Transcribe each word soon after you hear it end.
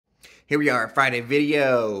Here we are, Friday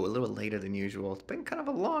video, a little later than usual. It's been kind of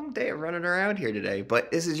a long day of running around here today,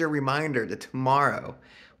 but this is your reminder that tomorrow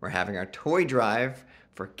we're having our toy drive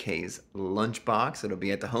for Kay's lunchbox. It'll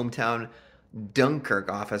be at the hometown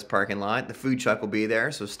Dunkirk office parking lot. The food truck will be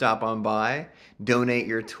there, so stop on by, donate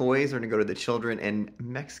your toys. We're gonna go to the children in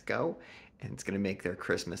Mexico, and it's gonna make their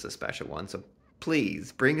Christmas a special one. So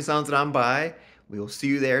please bring something on by. We will see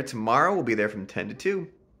you there tomorrow. We'll be there from 10 to 2.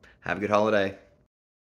 Have a good holiday.